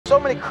So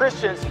many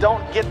Christians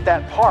don't get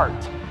that part.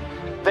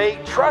 They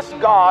trust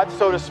God,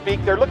 so to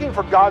speak. They're looking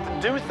for God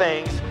to do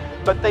things,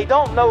 but they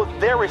don't know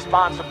their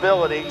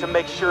responsibility to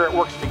make sure it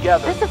works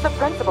together. This is the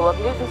principle of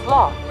Newton's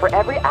law. For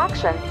every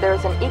action, there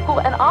is an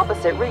equal and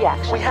opposite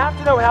reaction. We have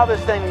to know how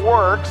this thing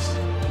works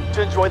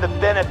to enjoy the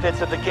benefits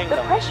of the kingdom.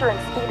 The pressure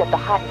and speed of the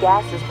hot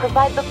gases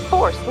provide the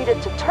force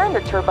needed to turn the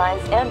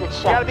turbines and its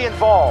shaft. You got to be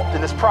involved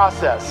in this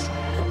process.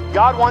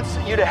 God wants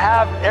you to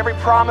have every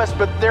promise,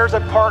 but there's a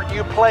part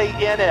you play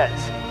in it.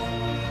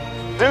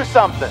 Do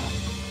something.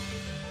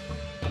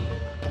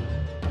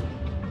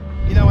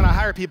 You know, when I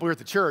hire people here at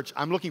the church,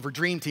 I'm looking for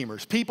dream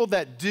teamers, people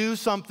that do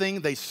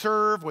something, they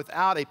serve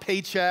without a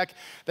paycheck,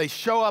 they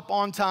show up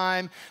on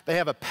time, they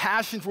have a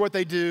passion for what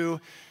they do,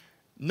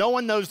 no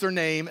one knows their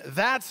name.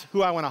 That's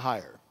who I want to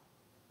hire.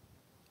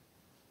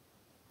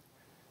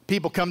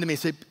 People come to me and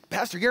say,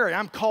 Pastor Gary,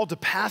 I'm called to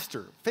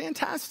pastor.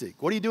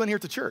 Fantastic. What are you doing here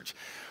at the church?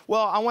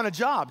 Well, I want a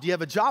job. Do you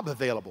have a job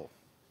available?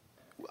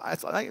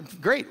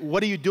 Great.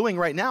 What are you doing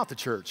right now at the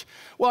church?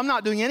 Well, I'm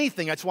not doing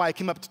anything. That's why I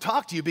came up to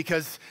talk to you,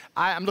 because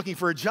I'm looking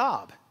for a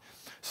job.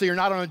 So you're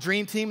not on a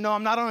dream team? No,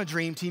 I'm not on a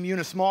dream team. You in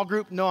a small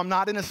group? No, I'm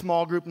not in a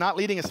small group, not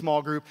leading a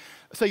small group.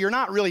 So you're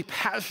not really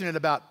passionate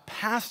about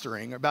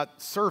pastoring, about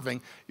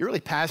serving. You're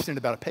really passionate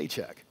about a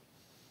paycheck.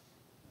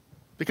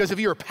 Because if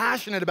you were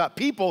passionate about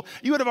people,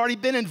 you would have already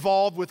been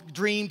involved with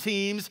dream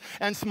teams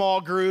and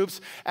small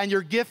groups, and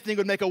your gifting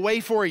would make a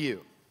way for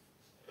you.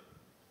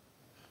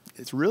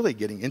 It's really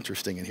getting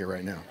interesting in here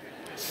right now.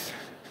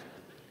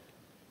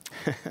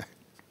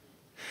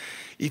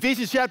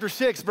 Ephesians chapter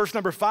 6, verse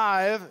number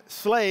 5,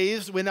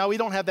 slaves, we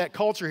don't have that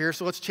culture here,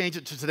 so let's change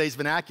it to today's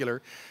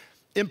vernacular.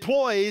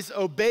 Employees,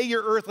 obey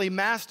your earthly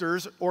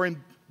masters, or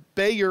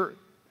obey your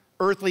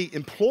earthly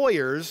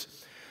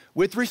employers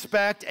with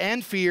respect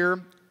and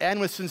fear and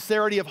with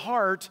sincerity of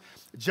heart,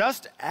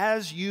 just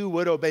as you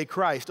would obey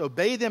Christ.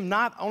 Obey them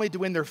not only to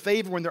win their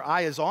favor when their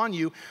eye is on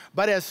you,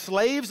 but as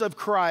slaves of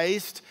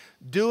Christ,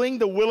 doing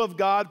the will of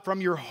God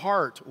from your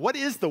heart. What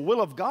is the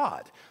will of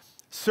God?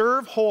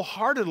 Serve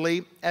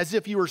wholeheartedly as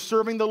if you were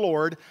serving the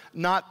Lord,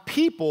 not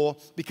people,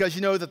 because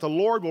you know that the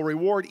Lord will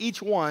reward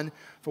each one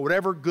for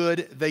whatever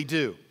good they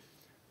do.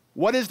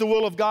 What is the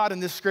will of God in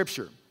this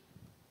scripture?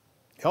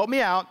 Help me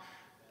out.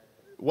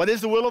 What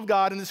is the will of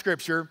God in the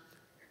scripture?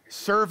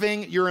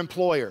 Serving your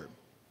employer.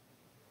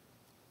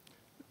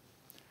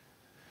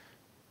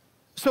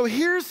 So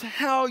here's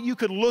how you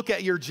could look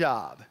at your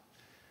job.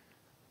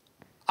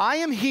 I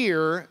am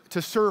here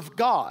to serve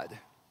God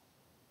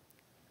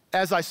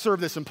as I serve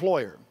this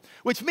employer,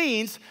 which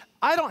means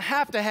I don't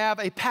have to have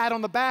a pat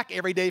on the back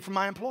every day from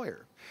my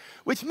employer,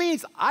 which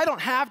means I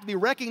don't have to be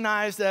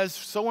recognized as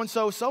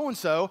so-and-so,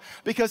 so-and-so,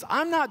 because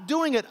I'm not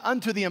doing it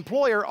unto the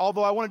employer,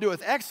 although I want to do it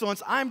with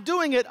excellence. I'm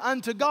doing it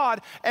unto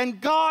God,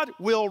 and God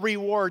will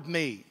reward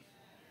me.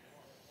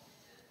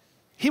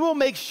 He will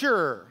make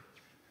sure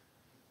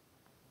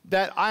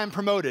that I am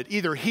promoted,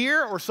 either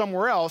here or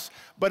somewhere else.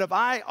 But if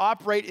I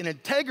operate in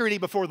integrity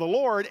before the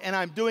Lord, and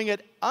I'm doing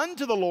it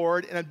unto the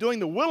Lord, and I'm doing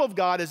the will of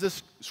God, as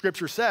this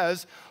scripture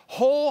says,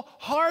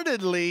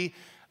 wholeheartedly,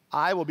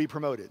 I will be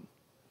promoted.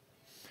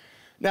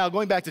 Now,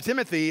 going back to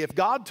Timothy, if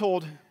God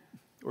told,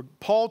 or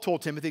Paul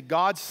told Timothy,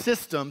 God's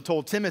system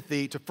told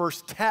Timothy to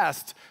first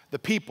test the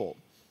people,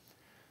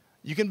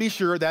 you can be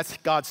sure that's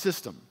God's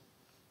system.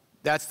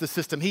 That's the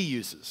system he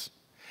uses.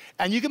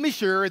 And you can be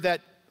sure that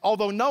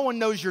although no one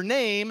knows your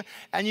name,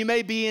 and you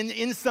may be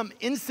in some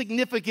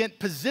insignificant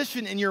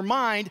position in your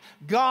mind,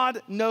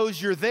 God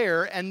knows you're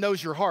there and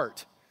knows your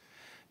heart.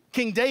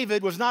 King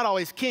David was not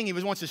always king. He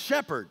was once a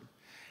shepherd.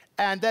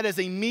 And that is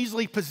a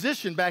measly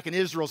position back in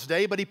Israel's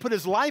day, but he put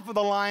his life on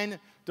the line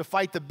to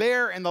fight the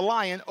bear and the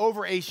lion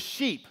over a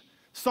sheep,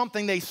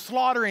 something they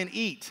slaughter and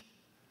eat.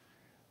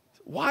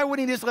 Why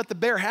wouldn't he just let the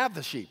bear have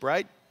the sheep,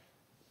 right?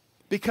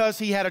 Because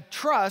he had a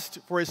trust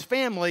for his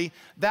family.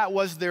 That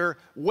was their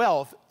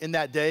wealth in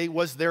that day,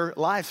 was their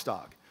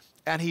livestock.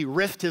 And he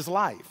risked his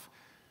life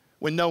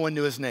when no one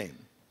knew his name.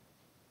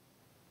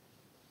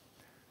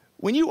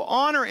 When you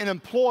honor an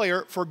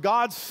employer for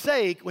God's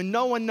sake, when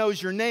no one knows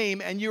your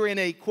name, and you're in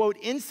a, quote,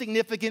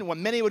 insignificant, what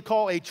many would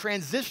call a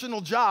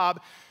transitional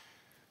job,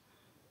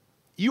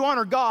 you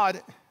honor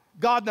God,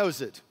 God knows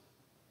it.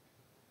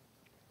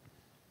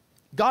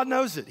 God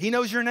knows it. He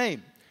knows your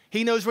name.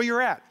 He knows where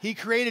you're at. He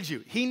created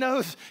you. He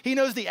knows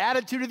the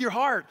attitude of your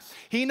heart.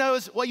 He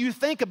knows what you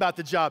think about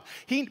the job.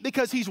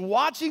 Because he's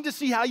watching to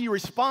see how you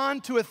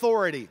respond to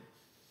authority.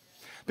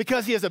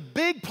 Because he has a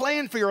big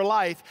plan for your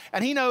life,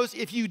 and he knows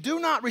if you do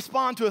not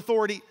respond to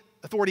authority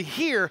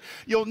here,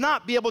 you'll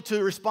not be able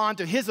to respond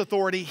to his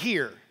authority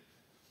here.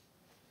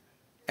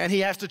 And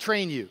he has to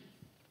train you.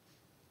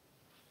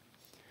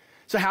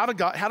 So how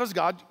does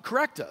God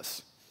correct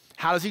us?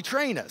 How does he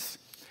train us?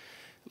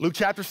 Luke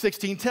chapter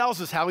 16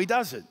 tells us how he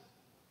does it.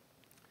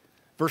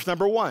 Verse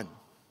number 1.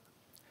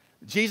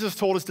 Jesus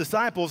told his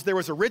disciples there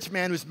was a rich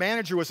man whose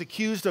manager was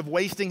accused of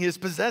wasting his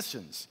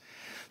possessions.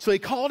 So he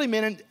called him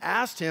in and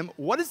asked him,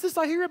 "What is this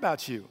I hear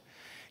about you?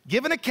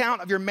 Give an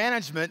account of your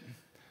management,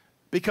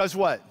 because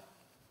what?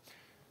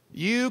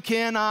 You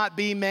cannot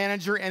be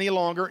manager any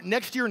longer.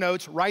 Next to your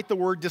notes, write the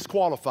word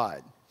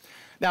disqualified.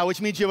 Now,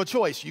 which means you have a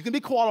choice. You can be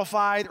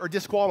qualified or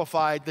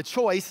disqualified. The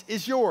choice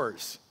is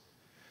yours.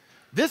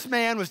 This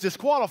man was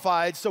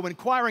disqualified, so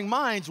inquiring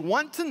minds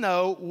want to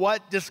know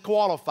what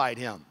disqualified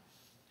him.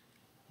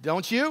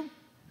 Don't you?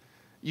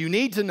 You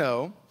need to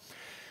know.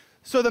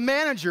 So the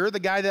manager, the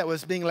guy that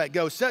was being let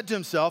go, said to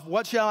himself,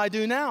 what shall I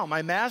do now?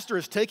 My master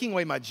is taking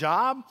away my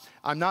job.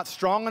 I'm not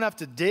strong enough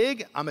to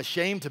dig. I'm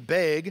ashamed to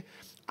beg.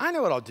 I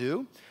know what I'll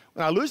do.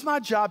 When I lose my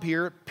job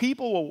here,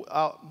 people will,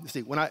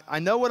 I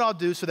know what I'll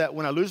do so that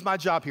when I lose my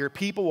job here,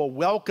 people will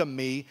welcome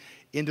me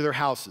into their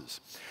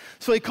houses.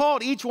 So he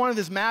called each one of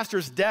his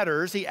master's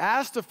debtors. He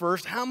asked the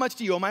first, how much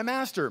do you owe my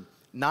master?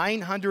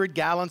 900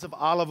 gallons of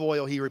olive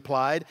oil, he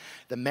replied.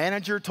 The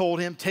manager told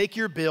him, take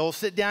your bill,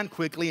 sit down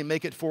quickly, and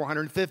make it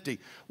 450.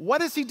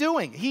 What is he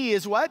doing? He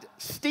is what?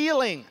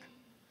 Stealing,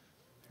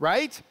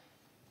 right?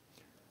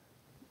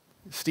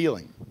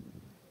 Stealing.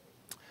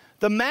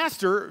 The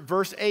master,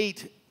 verse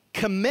 8,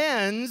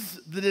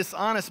 commends the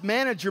dishonest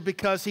manager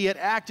because he had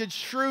acted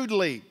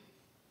shrewdly.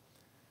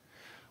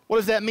 What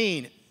does that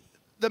mean?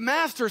 The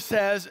master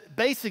says,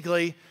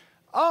 basically,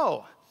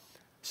 oh,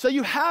 so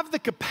you have the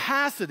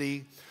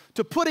capacity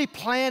to put a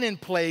plan in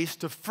place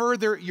to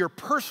further your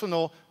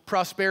personal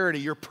prosperity,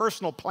 your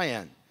personal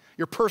plan,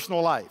 your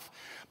personal life.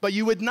 But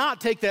you would not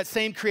take that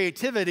same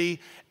creativity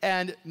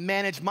and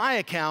manage my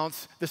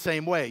accounts the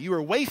same way. You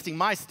were wasting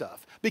my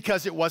stuff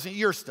because it wasn't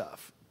your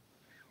stuff.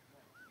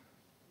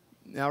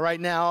 Now,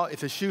 right now, if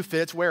the shoe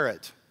fits, wear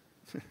it.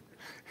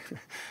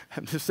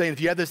 I'm just saying,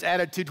 if you have this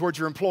attitude towards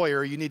your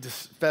employer, you need to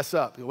fess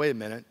up. Wait a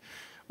minute,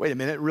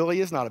 it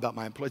really is not about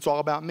my employer. It's all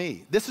about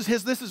me. This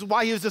is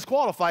why he was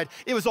disqualified.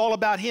 It was all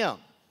about him.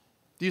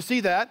 Do you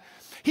see that?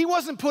 He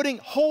wasn't putting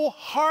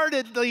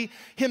wholeheartedly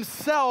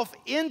himself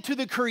into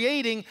the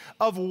creating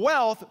of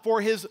wealth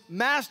for his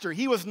master.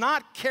 He was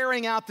not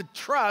carrying out the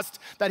trust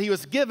that he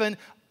was given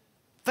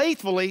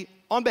faithfully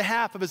on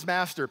behalf of his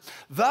master.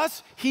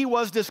 Thus, he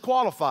was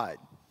disqualified.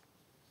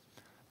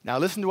 Now,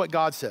 listen to what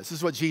God says. This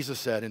is what Jesus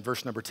said in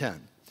verse number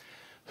 10.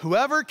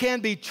 Whoever can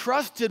be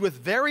trusted with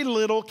very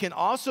little can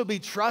also be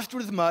trusted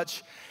with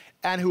much,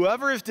 and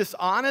whoever is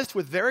dishonest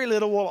with very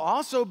little will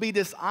also be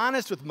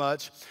dishonest with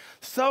much.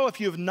 So if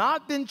you have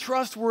not been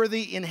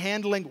trustworthy in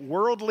handling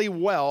worldly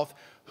wealth,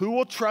 who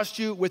will trust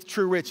you with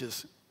true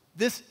riches?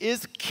 This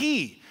is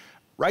key.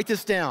 Write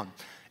this down.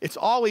 It's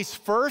always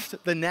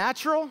first the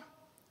natural,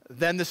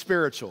 then the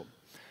spiritual.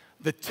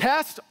 The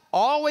test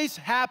always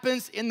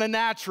happens in the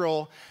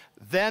natural,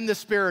 then the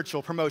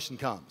spiritual promotion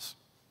comes.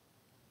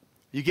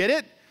 You get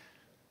it?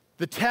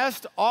 The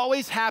test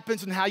always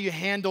happens in how you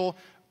handle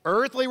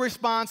earthly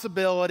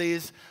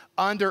responsibilities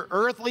under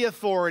earthly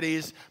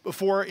authorities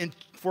before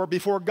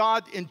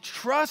God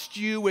entrusts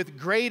you with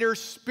greater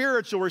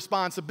spiritual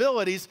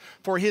responsibilities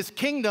for his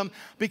kingdom,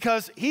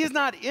 because he's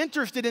not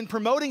interested in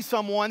promoting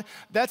someone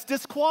that's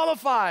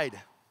disqualified.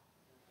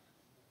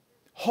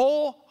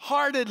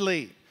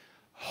 Wholeheartedly.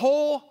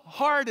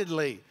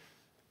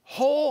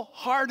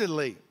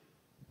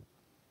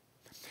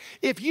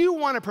 If you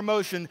want a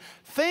promotion,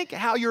 think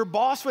how your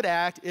boss would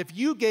act if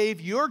you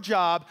gave your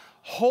job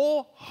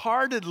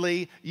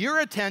wholeheartedly your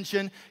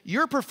attention,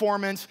 your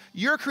performance,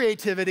 your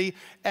creativity,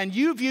 and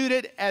you viewed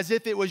it as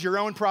if it was your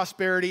own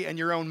prosperity and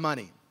your own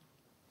money.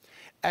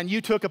 And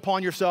you took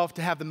upon yourself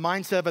to have the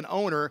mindset of an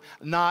owner,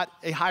 not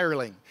a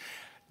hireling.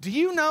 Do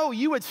you know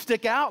you would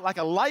stick out like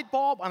a light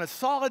bulb on a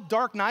solid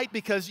dark night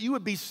because you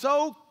would be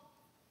so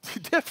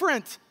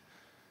different?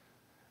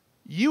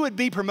 You would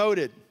be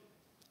promoted,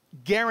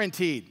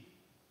 guaranteed.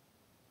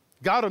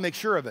 God will make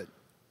sure of it.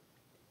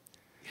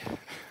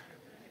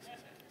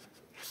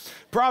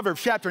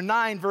 Proverbs chapter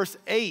 9, verse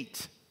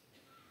 8.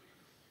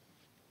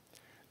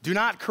 Do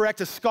not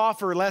correct a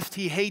scoffer lest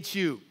he hate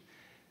you.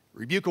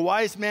 Rebuke a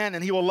wise man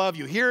and he will love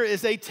you. Here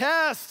is a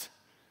test.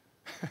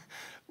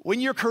 When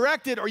you're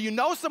corrected, or you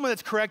know someone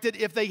that's corrected,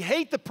 if they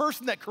hate the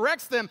person that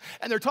corrects them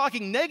and they're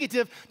talking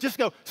negative, just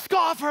go,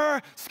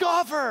 scoffer,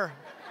 scoffer.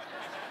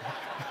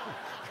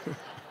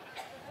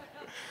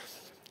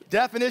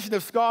 Definition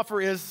of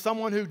scoffer is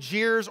someone who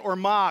jeers or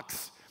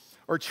mocks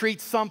or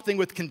treats something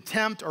with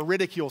contempt or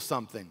ridicules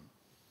something.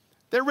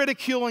 They're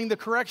ridiculing the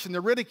correction.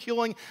 They're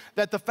ridiculing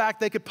that the fact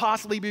they could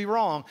possibly be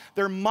wrong.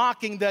 They're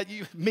mocking that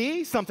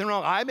something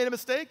wrong. I made a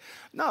mistake?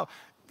 No,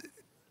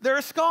 they're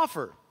a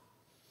scoffer.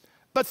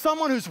 But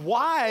someone who's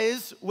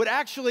wise would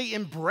actually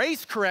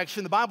embrace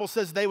correction. The Bible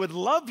says they would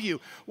love you.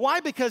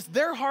 Why? Because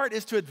their heart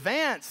is to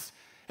advance.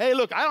 Hey,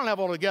 look, I don't have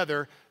it all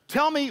together.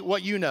 Tell me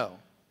what you know.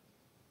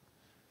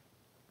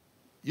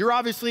 You're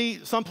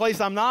obviously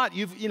someplace I'm not.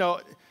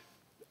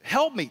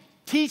 Help me,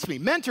 teach me,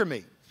 mentor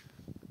me,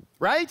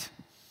 right?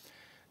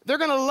 They're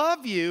going to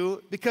love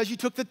you because you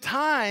took the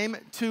time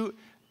to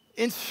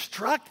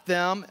instruct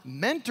them,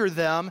 mentor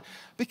them,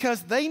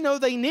 because they know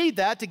they need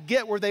that to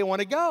get where they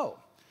want to go.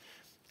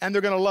 And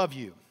they're going to love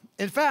you.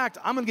 In fact,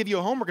 I'm going to give you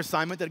a homework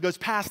assignment that goes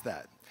past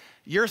that.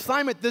 Your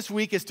assignment this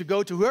week is to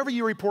go to whoever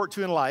you report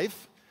to in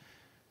life,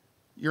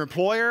 your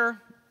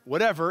employer,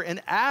 whatever,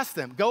 and ask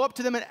them. Go up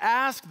to them and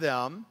ask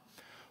them,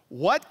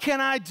 what can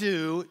I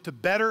do to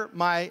better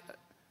my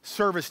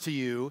service to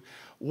you?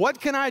 What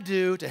can I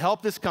do to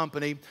help this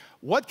company?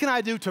 What can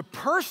I do to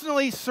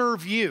personally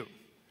serve you,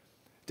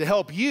 to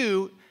help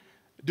you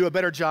do a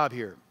better job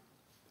here?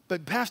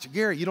 But Pastor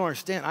Gary, you don't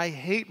understand. I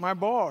hate my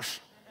boss.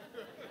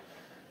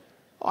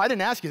 Oh, I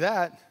didn't ask you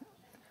that.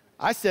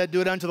 I said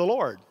do it unto the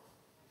Lord.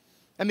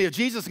 I mean, if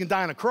Jesus can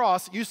die on a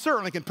cross, you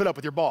certainly can put up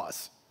with your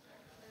boss.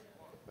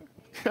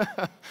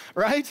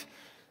 Right?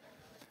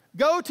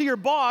 Go to your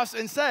boss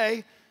and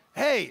say,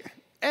 hey,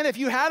 and if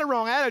you had a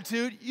wrong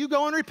attitude, you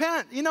go and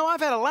repent. You know,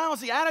 I've had a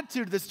lousy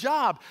attitude to this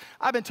job.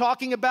 I've been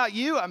talking about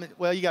you. I mean,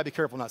 well, you got to be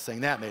careful not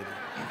saying that maybe.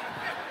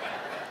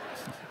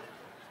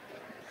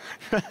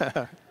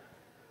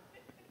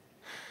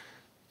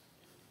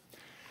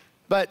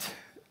 But,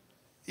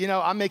 you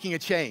know, I'm making a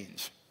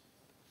change.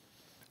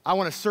 I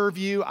want to serve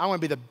you. I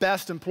want to be the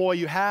best employee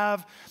you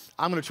have.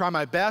 I'm going to try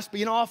my best, but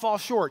you know, I'll fall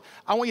short.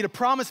 I want you to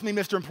promise me,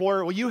 Mr.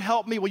 Employer, will you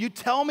help me? Will you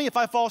tell me if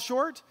I fall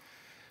short?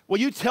 Will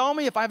you tell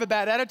me if I have a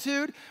bad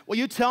attitude? Will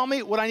you tell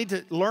me what I need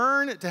to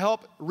learn to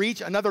help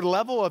reach another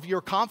level of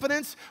your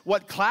confidence?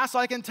 What class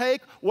I can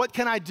take? What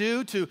can I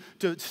do to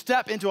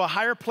step into a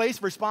higher place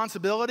of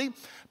responsibility?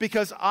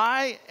 Because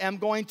I am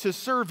going to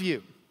serve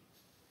you.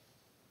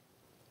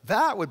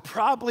 That would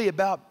probably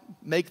about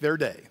make their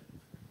day.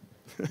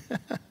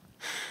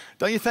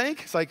 Don't you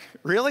think? It's like,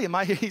 really?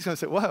 He's going to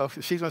say, whoa.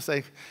 She's going to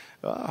say,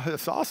 oh,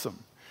 that's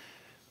awesome.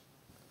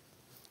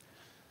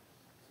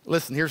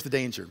 Listen, here's the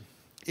danger.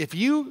 If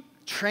you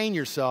train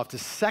yourself to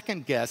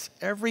second guess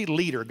every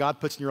leader God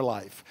puts in your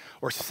life,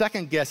 or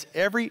second guess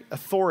every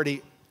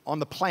authority on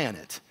the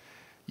planet,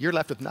 you're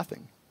left with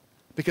nothing,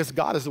 because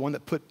God is the one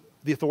that put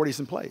the authorities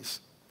in place.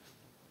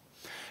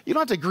 You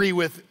don't have to agree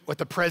with what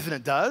the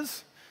president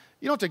does.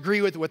 You don't have to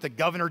agree with what the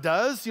governor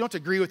does. You don't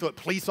have to agree with what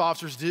police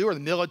officers do, or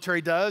the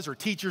military does, or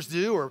teachers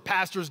do, or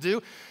pastors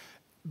do.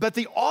 But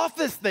the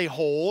office they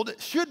hold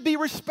should be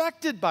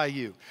respected by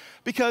you.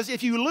 Because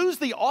if you lose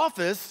the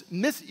office,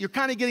 you're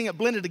kind of getting it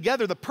blended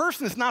together. The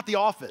person is not the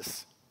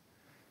office.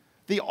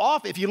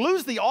 If you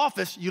lose the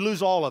office, you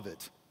lose all of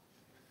it.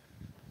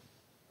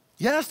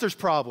 Yes, there's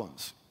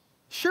problems.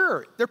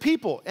 Sure, they're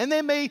people, and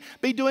they may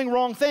be doing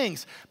wrong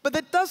things. But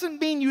that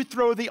doesn't mean you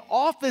throw the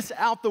office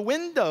out the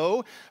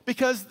window,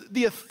 because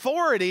the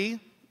authority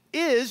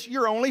is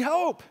your only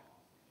hope.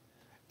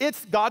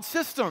 It's God's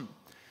system.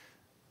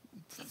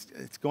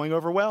 It's going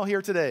over well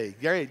here today.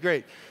 Great,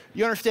 great.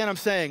 You understand what I'm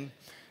saying?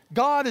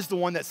 God is the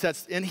one that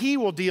sets, and he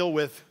will deal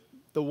with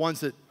the ones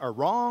that are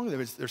wrong.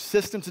 There's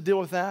systems to deal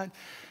with that.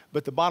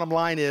 But the bottom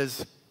line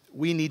is,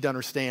 we need to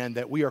understand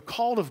that we are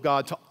called of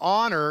God to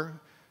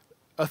honor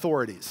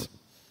authorities.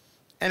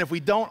 And if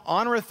we don't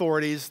honor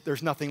authorities,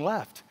 there's nothing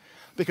left.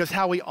 Because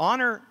how we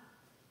honor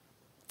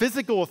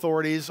physical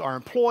authorities, our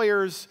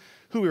employers,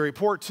 who we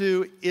report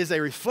to, is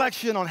a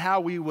reflection on how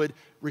we would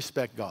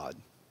respect God.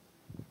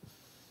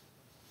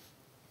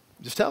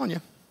 I'm just telling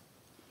you.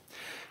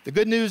 The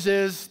good news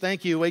is,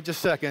 thank you, wait just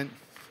a second.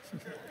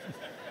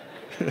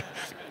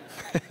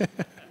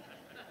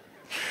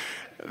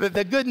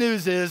 The good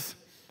news is,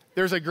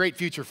 there's a great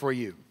future for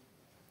you.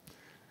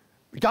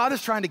 God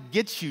is trying to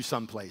get you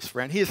someplace,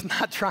 friend. He's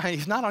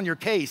not on your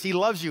case. He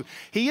loves you.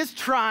 He is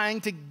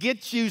trying to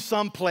get you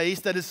someplace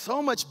that is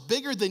so much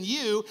bigger than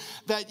you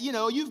that, you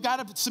know, you've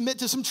got to submit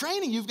to some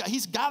training.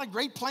 He's got a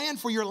great plan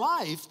for your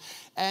life.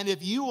 And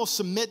if you will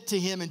submit to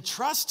him and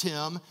trust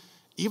him,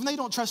 even though you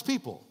don't trust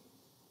people,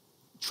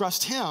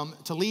 trust him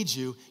to lead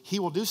you, he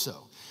will do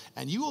so.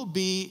 And you will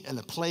be in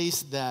a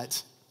place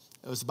that,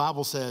 as the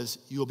Bible says,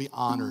 you will be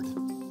honored.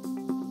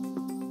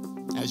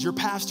 As your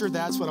pastor,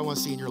 that's what I want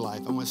to see in your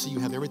life. I want to see you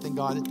have everything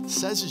God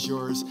says is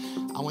yours.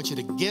 I want you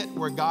to get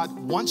where God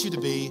wants you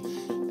to be,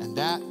 and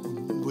that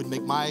would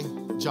make my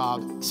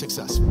job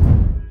successful.